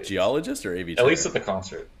think always. Geologist or AV Tear? At least at the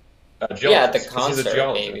concert. Yeah, at the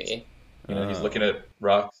concert, maybe. You know, he's looking at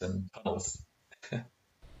rocks and tunnels.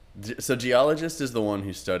 So Geologist is the one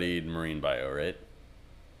who studied marine bio, right?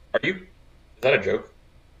 Is that a joke?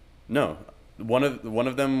 No. One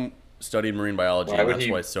of them studied marine biology, and that's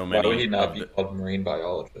why so many... Why would he not be called marine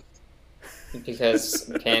biologist?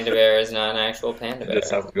 Because Panda Bear is not an actual panda bear. You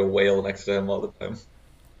just have to go whale next to him all the time.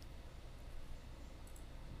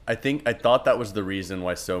 I thought that was the reason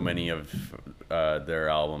why so many of their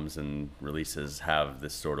albums and releases have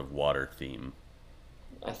this sort of water theme.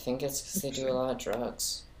 I think it's because they do a lot of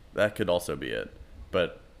drugs. That could also be it.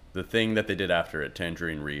 But the thing that they did after it,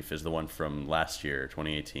 Tangerine Reef, is the one from last year,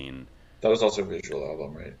 2018. That was also a visual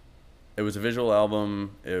album, right? It was a visual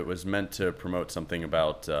album. It was meant to promote something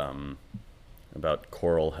about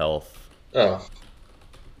coral health. Oh.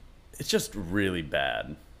 It's just really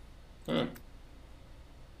bad. There's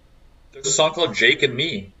a song called Jake and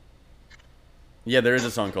Me. Yeah, there is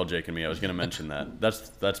a song called Jake and Me. I was going to mention that.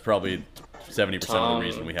 That's probably 70% of the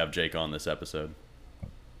reason we have Jake on this episode.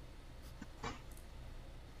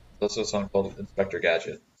 There's also a song called Inspector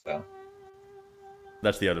Gadget. So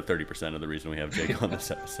that's the other 30% of the reason we have Jake on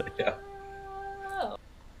this episode. Yeah.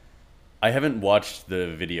 I haven't watched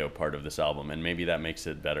the video part of this album, and maybe that makes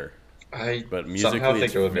it better. But musically, somehow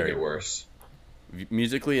think it would make it worse.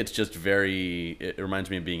 Musically, it's just it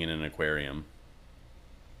reminds me of being in an aquarium.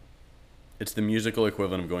 It's the musical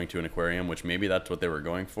equivalent of going to an aquarium, which maybe that's what they were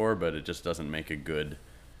going for, but it just doesn't make a good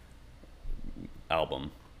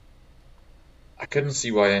album. I couldn't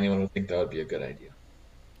see why anyone would think that would be a good idea.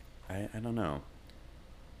 I don't know.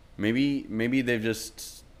 Maybe they've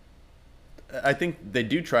just... I think they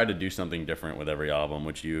do try to do something different with every album,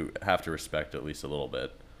 which you have to respect at least a little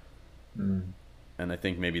bit. Mm. And I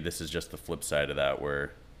think maybe this is just the flip side of that,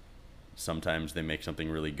 where sometimes they make something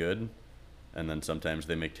really good, and then sometimes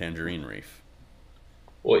they make Tangerine Reef.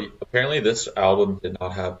 Well, apparently this album did not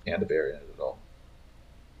have Panda Bear in it at all.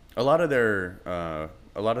 A lot of their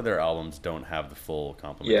albums don't have the full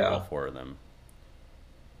complement of all four of them.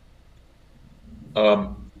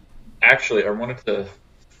 Um, Actually, I wanted to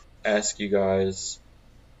ask you guys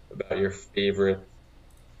about your favorite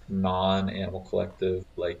non-Animal Collective,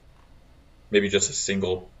 like maybe just a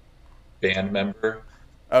single band member.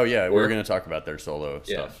 Oh yeah, we were Or gonna talk about their solo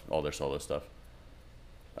yeah, stuff, all their solo stuff.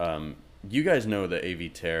 You guys know the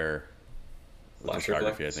AV Tear Flasher discography,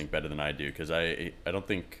 I Flex. think, better than I do because I don't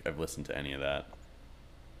think I've listened to any of that.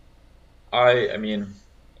 I mean,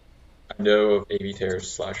 I know of AV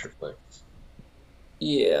Tear's Slasher Flex.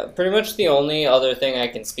 Yeah, pretty much the only other thing I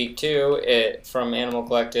can speak to it from Animal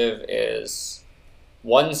Collective is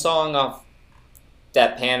one song off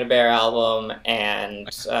that Panda Bear album and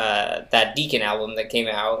that Deacon album that came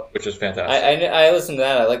out. Which is I, fantastic. I, I listened to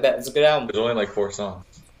that. I like that. It's a good album. There's only like 4 songs.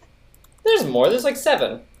 There's more. There's like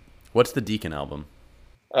 7. What's the Deacon album?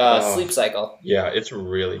 Oh, Sleep Cycle. yeah, it's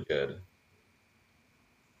really good.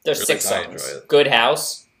 There's Or at 6 least I enjoy songs. it. Good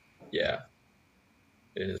House. Yeah,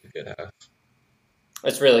 it is a good house.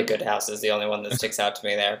 It's really Good House is the only one that sticks out to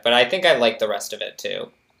me there. But I think I like the rest of it too.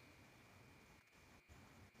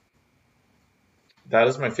 That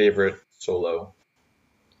is my favorite solo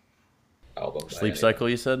album by Sleep anyone. Cycle,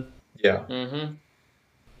 you said? Yeah, Mm-hmm.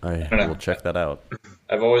 I don't know. will check that out.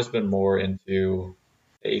 I've always been more into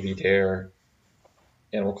the AV Tear,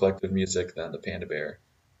 Animal Collective music than the Panda Bear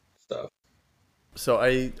stuff. So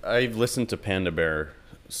I've listened to Panda Bear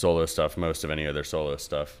solo stuff, most of any of their solo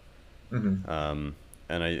stuff. Hmm.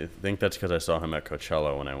 And I think that's because I saw him at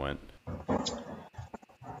Coachella when I went.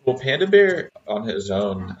 Well, Panda Bear on his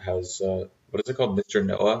own has what is it called, Mr.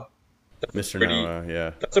 Noah? That's a Mr. pretty. Noah,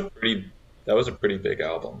 yeah. That's a pretty. That was a pretty big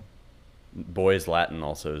album. Boys Latin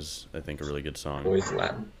also is, I think, a really good song. Boys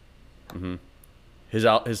Latin. His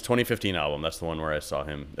 2015 album, that's the one where I saw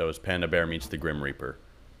him. That was Panda Bear Meets the Grim Reaper.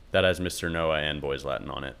 That has Mr. Noah and Boys Latin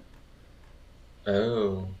on it.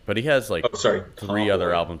 Oh. But he has like Oh, sorry. 3 other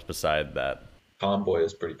Tomboy. albums beside that. Tomboy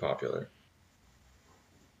is pretty popular,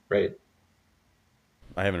 right?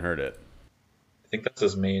 I haven't heard it. I think that's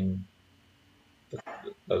his main. That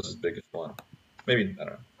was his biggest one. Maybe I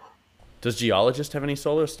don't know. Does Geologist have any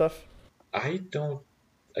solo stuff? I don't.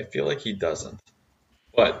 I feel like he doesn't.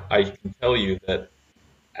 But I can tell you that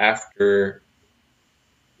after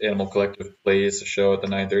Animal Collective plays a show at the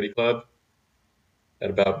 9:30 Club, at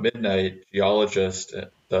about midnight, Geologist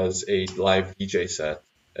does a live DJ set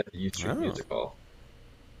at the Youth Street Oh. Music Hall.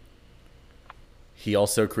 He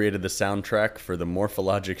also created the soundtrack for the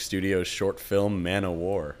Morphologic Studios short film Man o'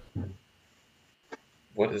 War.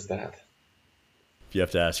 What is that? If you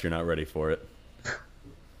have to ask, you're not ready for it.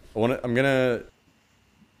 I'm gonna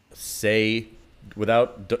say,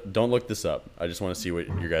 don't look this up. I just want to see what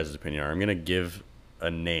your guys' opinion are. I'm gonna give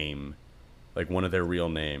a name, like one of their real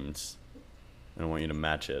names, and I want you to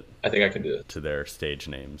match it I think I can do it. to their stage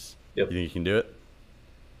names. Yep. You think you can do it?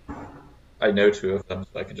 I know 2 of them,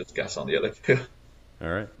 so I can just guess on the other 2. All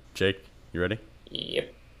right, Jake, you ready?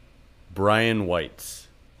 Yep. Brian Whites.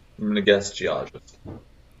 I'm gonna guess Geologist.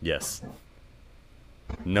 Yes.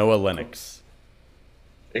 Noah Lennox.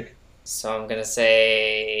 Jake? So I'm gonna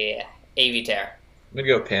say AV Tear. I'm gonna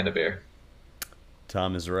go Panda Bear.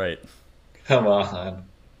 Tom is right. Come on.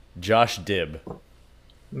 Josh Dibb. I'm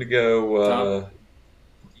gonna go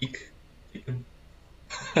Deke. Deacon.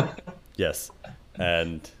 Yes.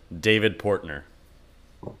 And David Portner.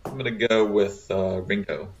 I'm gonna go with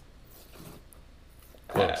Ringo.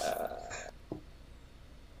 Close.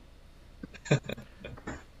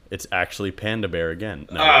 It's actually Panda Bear again.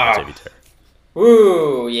 No, Ah. it's AV Tear.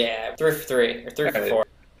 Woo, yeah. 3 for 3 or 3 for Alright. 4.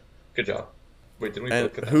 Good job. Wait, didn't we And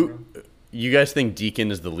both get that who? wrong? You guys think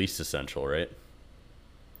Deacon is the least essential, right?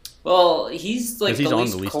 Well, he's like 'Cause he's the on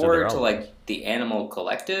least the least of core their to album. like the Animal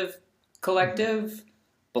Collective,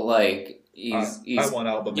 but like he's I want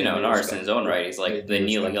album you know maybe an artist in his own respect- right. He's like maybe the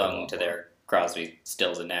Neil respect Young album. to their Crosby,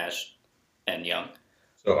 Stills, and Nash, and Young.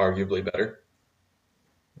 So arguably better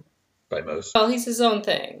by most. Well, he's his own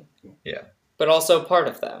thing, Yeah, but also part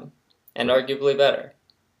of them, and arguably better.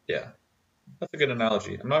 yeah. That's a good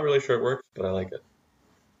analogy. I'm not really sure it works, but I like it.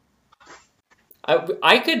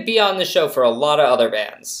 I could be on the show for a lot of other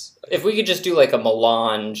bands. If we could just do like a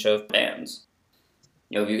melange of bands.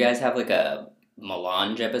 You know, if you guys have like a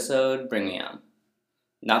melange episode, bring me on.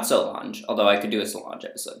 Not Solange, although I could do a Solange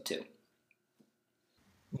episode too.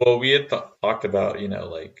 Well, we had talked about,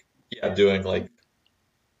 like, yeah, doing like,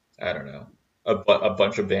 I don't know, a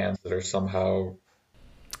bunch of bands that are somehow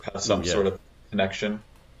have some Yeah. sort of connection.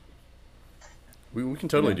 We can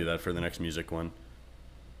totally Yeah. do that for the next music one.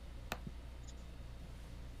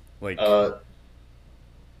 Like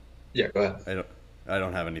Yeah, go ahead. I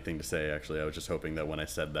don't have anything to say actually. I was just hoping that when I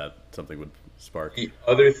said that something would spark. The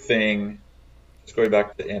other thing, just going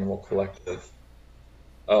back to Animal Collective,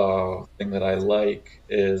 thing that I like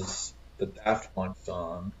is the Daft Punk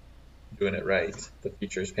song "Doing It Right" that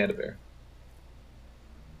features Panda Bear.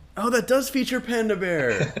 Oh, that does feature Panda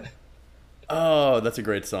Bear. Oh, that's a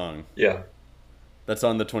great song. Yeah. That's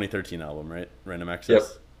on the 2013 album, right? Random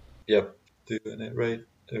Access. Yep. Doing it right,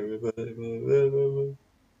 everybody.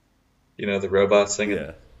 You know the robot singing.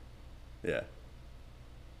 Yeah. Yeah.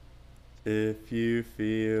 If you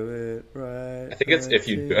feel it right. I think it's if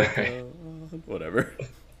you do it right. Whatever.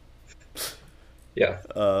 Yeah.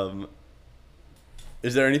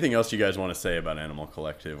 Is there anything else you guys want to say about Animal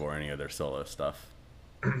Collective or any of their solo stuff?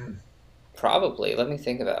 Probably. Let me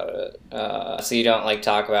think about it. So you don't like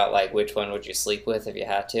talk about like which one would you sleep with if you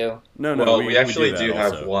had to? No. Well, we do actually that do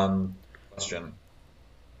also. have one question.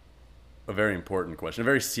 A very important question, a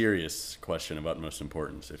very serious question about most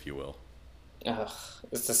importance, if you will. Ugh,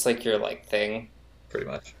 is this like your like thing? Pretty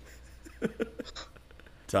much.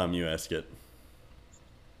 Tom, you ask it.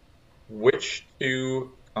 Which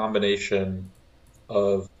two combination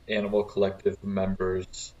of Animal Collective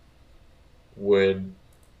members would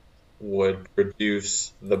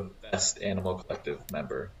produce the best Animal Collective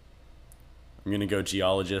member? I'm gonna go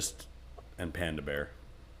Geologist and Panda Bear.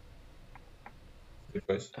 Good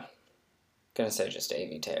choice. Gonna say just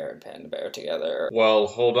Amy Terror and Panda Bear together. Well,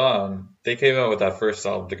 hold on. They came out with that first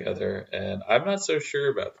album together, and I'm not so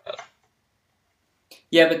sure about that.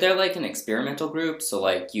 Yeah, but they're like an experimental group, so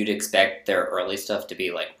like you'd expect their early stuff to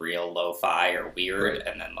be like real lo-fi or weird, Right.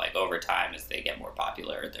 and then like over time as they get more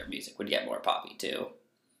popular, their music would get more poppy too.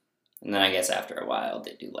 And then I guess after a while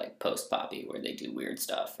they do like post-poppy where they do weird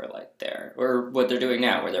stuff or like or what they're doing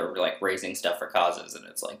now where they're like raising stuff for causes and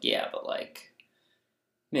it's like, yeah, but like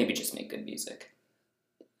maybe just make good music.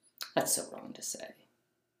 That's so wrong to say.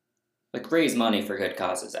 Like raise money for good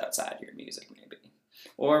causes outside your music maybe.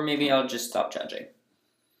 Or maybe I'll just stop judging.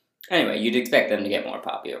 Anyway, you'd expect them to get more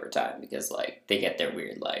poppy over time because, like, they get their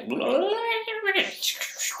weird, like,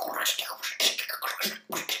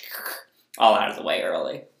 all out of the way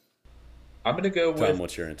early. I'm gonna go Tom, with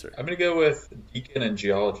what's your answer? I'm gonna go with Deacon and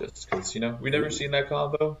Geologist because we've never seen that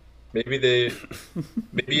combo. Maybe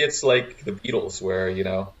it's like the Beatles where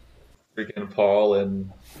freaking Paul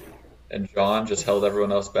and John just held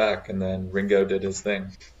everyone else back, and then Ringo did his thing.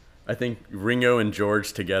 I think Ringo and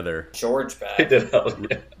George together. George He back. did hell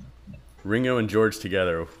yeah. Ringo and George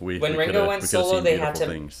together. When Ringo went solo, they had to-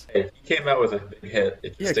 Things. Hey, he came out with a big hit.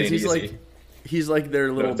 It Yeah, just because ain't easy. he's like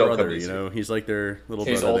their little don't come brother. easy. He's like their little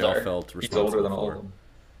He's brother. They older. all felt He's responsible older than all for. of them.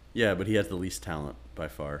 Yeah, but he has the least talent by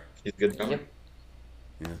far. He's a good drummer. Yep.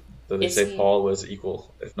 Yeah. So they Is say he- Paul was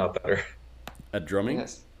equal, if not better. At drumming.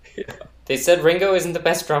 Yes. Yeah. They said Ringo isn't the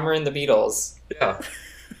best drummer in the Beatles. Yeah.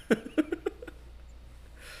 That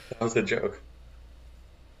was a joke.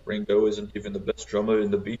 Ringo isn't even the best drummer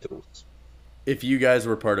in the Beatles. If you guys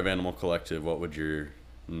were part of Animal Collective, what would your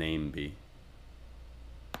name be?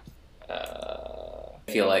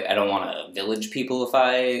 I feel like I don't want to village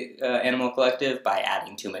peopleify Animal Collective by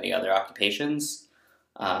adding too many other occupations.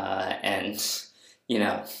 And,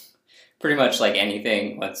 pretty much like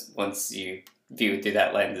anything, once you view it through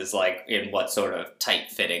that lens, is like, in what sort of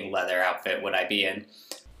tight-fitting leather outfit would I be in?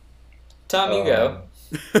 Tom, you go.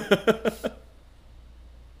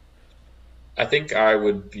 I think I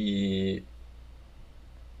would be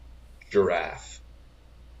Giraffe.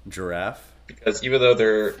 Giraffe. Because even though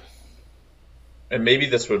they're... And maybe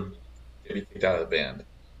this would get me kicked out of the band.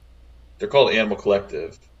 They're called Animal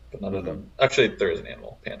Collective, but none of them... Actually, there is an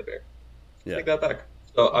animal, Panda Bear. Yeah. Take that back.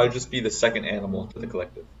 So I would just be the second animal to the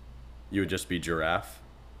collective. You would just be Giraffe.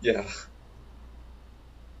 Yeah.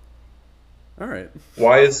 All right.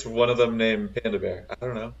 Why is one of them named Panda Bear? I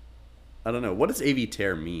don't know. I don't know. What does AV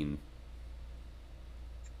Tear mean?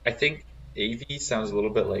 I think AV sounds a little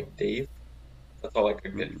bit like Dave. That's all I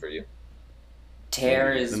could get for you.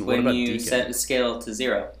 Tear is Then what when about you Deacon? set a scale to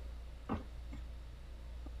 0.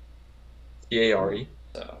 T-A-R-E?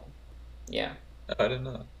 So, yeah. I didn't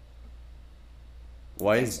know.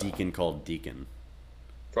 Why is Deacon called Deacon?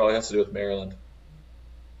 Probably has to do with Maryland.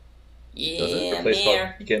 Yeah, A place called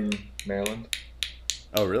Mayor. Deacon, Maryland.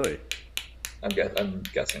 Oh, really? I'm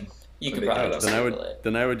guessing. You could Then probably I just Then Google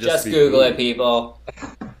it. I would just Just be Google Bowie. it, people.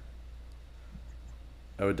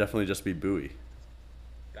 I would definitely just be Bowie.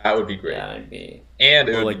 That would be great. Yeah, it'd be. And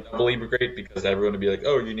it Or would like- doubly be great because everyone would be like,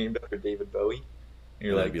 "Oh, you named after David Bowie," and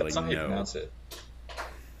you're And I'd like, be "That's like, not how you no." pronounce it.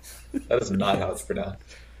 That is not how it's pronounced."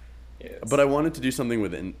 But I wanted to do something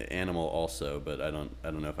with an animal also, but I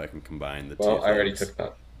don't know if I can combine the two. Well, I already things. took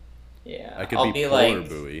that. Yeah. I could I'll be like. Polar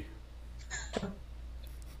Bowie.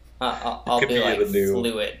 I'll Could be be like the new-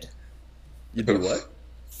 fluid. You'd be what?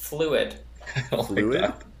 Fluid. I don't like Fluid?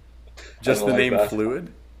 that. Just don't the like name that.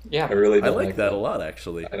 Fluid? Yeah. I really I don't like that a lot,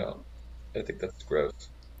 actually. I don't. I think that's gross.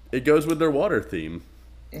 It goes with their water theme.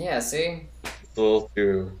 Yeah, see? It's a little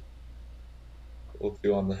too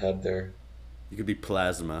on the head there. You could be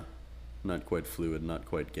plasma. Not quite fluid, not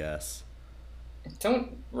quite gas.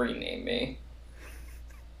 Don't rename me.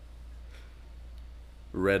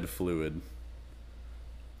 Red fluid.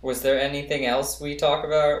 Was there anything else we talk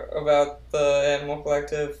about the Animal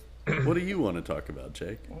Collective? What do you want to talk about,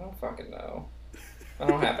 Jake? I don't fucking know. I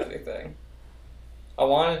don't have anything. I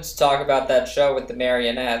wanted to talk about that show with the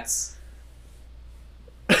marionettes.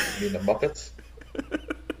 You mean the Muppets?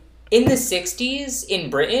 In the 60s, in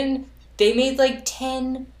Britain, they made like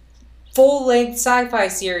 10 full-length sci-fi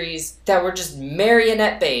series that were just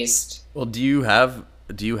marionette-based. Well, do you have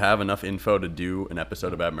enough info to do an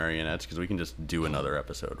episode about marionettes? Because we can just do another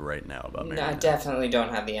episode right now about No, I marionettes. definitely don't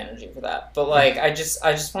have the energy for that. But, like, I just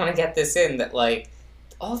want to get this in that, like,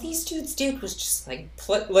 all these dudes did was just, like,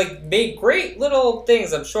 made great little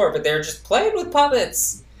things, I'm sure, but they were just playing with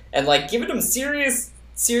puppets and, like, giving them serious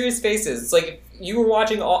faces. It's like, if you were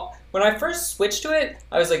watching when I first switched to it,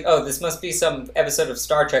 I was like, oh, this must be some episode of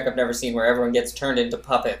Star Trek I've never seen where everyone gets turned into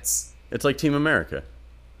puppets. It's like Team America.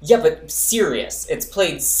 Yeah, but serious. It's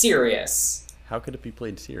played serious. How could it be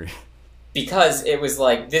played serious? Because it was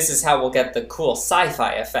like, this is how we'll get the cool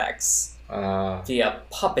sci-fi effects via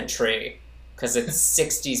puppetry. Because it's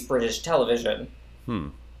 60s British television.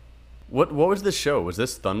 What was this show? Was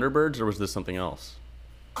this Thunderbirds or was this something else?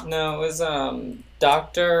 No, it was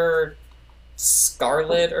Dr.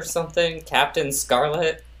 Scarlet or something. Captain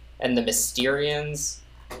Scarlet and the Mysterians.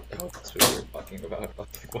 Oh, that's what we were talking about.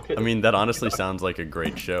 I mean, that honestly sounds like a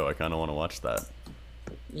great show. I kind of want to watch that.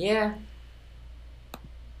 Yeah.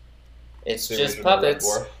 It's The just original Red puppets.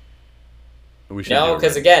 Dwarf. We should No, do a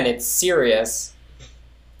because Red- again, it's serious.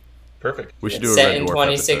 Perfect. we should It's do a set Red in Dwarf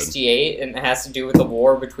 2068 and it has to do with the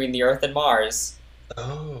war between the Earth and Mars.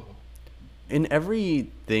 Oh. In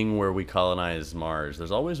everything where we colonize Mars,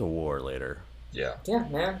 there's always a war later. Yeah. Yeah,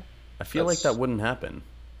 man. I feel like That's- that wouldn't happen.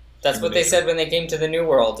 That's what they said when they came to the New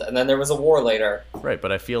World, and then there was a war later. Right,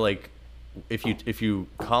 but I feel like if you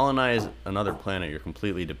colonize another planet, you're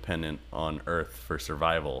completely dependent on Earth for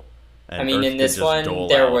survival. And I mean, Earth in could this just one, dole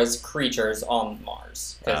there out. was creatures on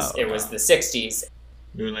Mars, because Oh, it was wow. the 60s.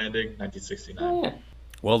 Moon landing, 1969. Yeah.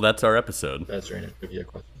 Well, that's our episode. That's random trivia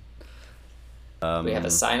question. We have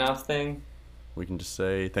a sign-off thing. We can just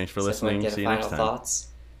say thanks for Does everyone listening. get See you final next time. thoughts?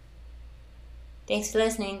 Thanks for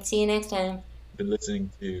listening. See you next time. Been listening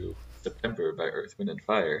to September by Earth, Wind, and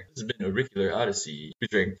Fire. This has been Auricular Odyssey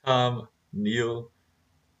featuring Tom, Neil,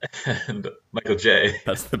 and Michael J.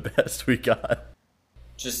 That's the best we got.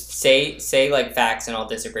 Just say like facts, and I'll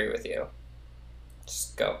disagree with you.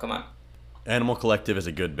 Just go. Come on. Animal Collective is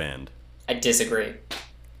a good band. I disagree.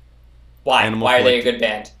 Why? Animal Why are they a Collective- good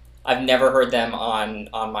band? I've never heard them on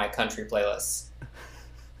my country playlists.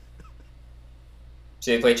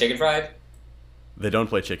 Do they play Chicken Fried? They don't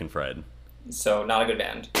play Chicken Fried. So not a good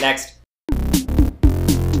band. Next.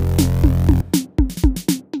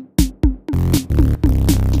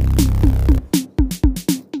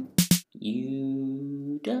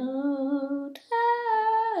 You don't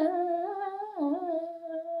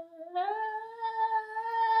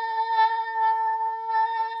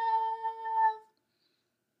have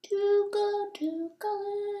to go to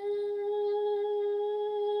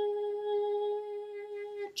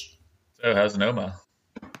college. So, how's Noma?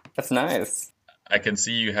 That's nice. I can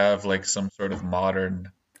see you have like some sort of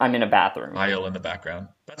modern I'm in a bathroom. tile in the background.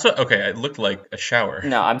 That's what. Okay, it looked like a shower.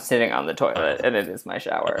 No, I'm sitting on the toilet, and it is my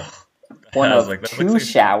shower. I One was of like, that two looks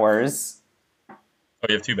like- showers. Oh,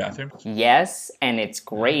 you have two bathrooms? Yes, and it's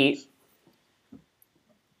great.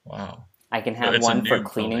 Wow. I can have It's a one for new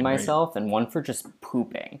cleaning building, right? myself and one for just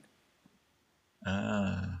pooping.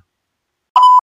 Ah.